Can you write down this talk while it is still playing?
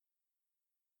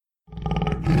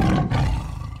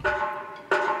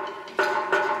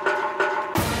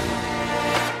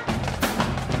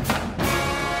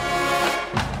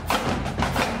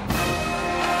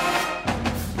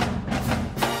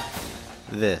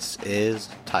This is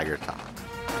Tiger Talk.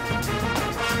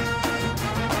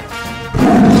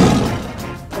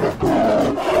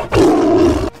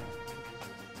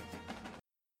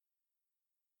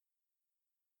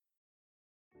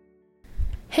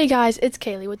 Hey guys, it's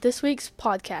Kaylee with this week's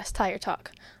podcast, Tiger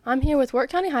Talk. I'm here with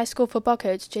Wirt County High School football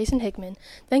coach Jason Hickman.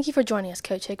 Thank you for joining us,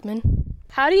 Coach Hickman.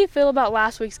 How do you feel about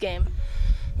last week's game?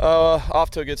 Off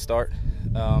to a good start.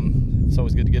 It's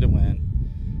always good to get a win.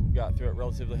 Got through it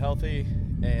relatively healthy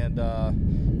and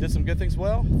did some good things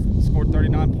well. Scored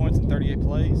 39 points in 38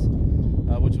 plays,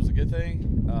 which was a good thing.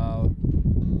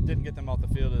 Didn't get them off the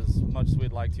field as much as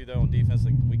we'd like to, though. On defense,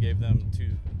 we gave them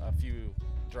a few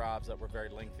drives that were very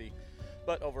lengthy,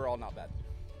 but overall not bad.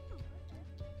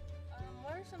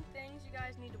 What are some things you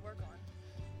guys need to work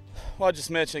on? Well, I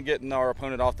just mentioned getting our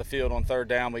opponent off the field on third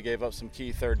down. We gave up some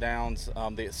key third downs.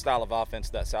 The style of offense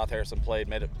that South Harrison played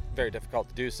made it very difficult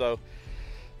to do so.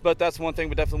 But that's one thing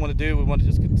we definitely want to do. We want to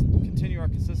just continue our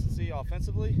consistency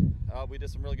offensively. We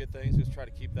did some really good things. We just try to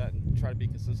keep that and try to be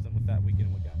consistent with that week in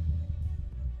and week out.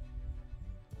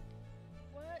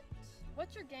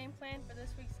 What's your game plan for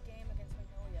this week's game against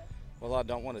Magnolia? Well, I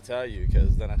don't want to tell you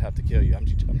because then I'd have to kill you. I'm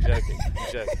joking.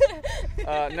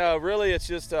 No, really, it's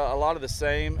just a lot of the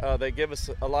same. They give us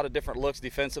a lot of different looks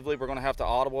defensively. We're going to have to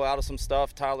audible out of some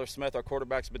stuff. Tyler Smith, our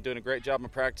quarterback, has been doing a great job in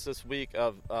practice this week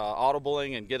of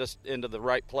audibling and get us into the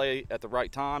right play at the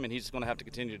right time, and he's just going to have to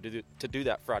continue to do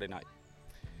that Friday night.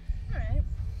 All right.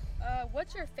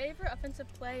 What's your favorite offensive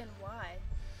play and why?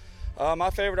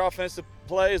 My favorite offensive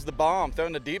play is the bomb,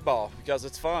 throwing the deep ball, because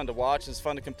it's fun to watch, it's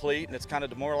fun to complete, and it's kind of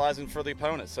demoralizing for the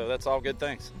opponent. So that's all good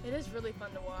things. It is really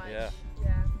fun to watch. Yeah.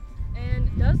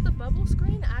 And does the bubble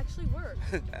screen actually work?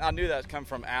 I knew that would come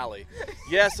from Allie.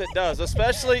 Yes, it does.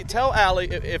 Especially, tell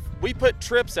Allie, if we put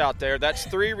trips out there, that's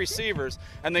 3 receivers,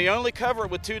 and they only cover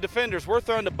it with 2 defenders, we're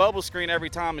throwing the bubble screen every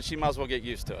time, and she might as well get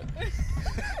used to it.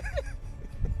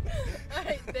 All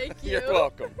right, thank you. You're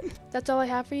welcome. That's all I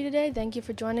have for you today. Thank you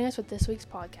for joining us with this week's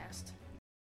podcast.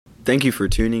 Thank you for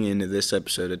tuning in to this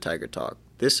episode of Tiger Talk.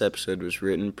 This episode was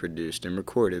written, produced, and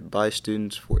recorded by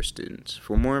students for students.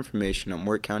 For more information on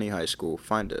Wirt County High School,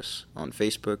 find us on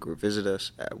Facebook or visit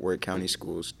us at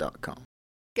wirtcountyschools.com.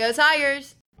 Go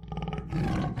Tigers!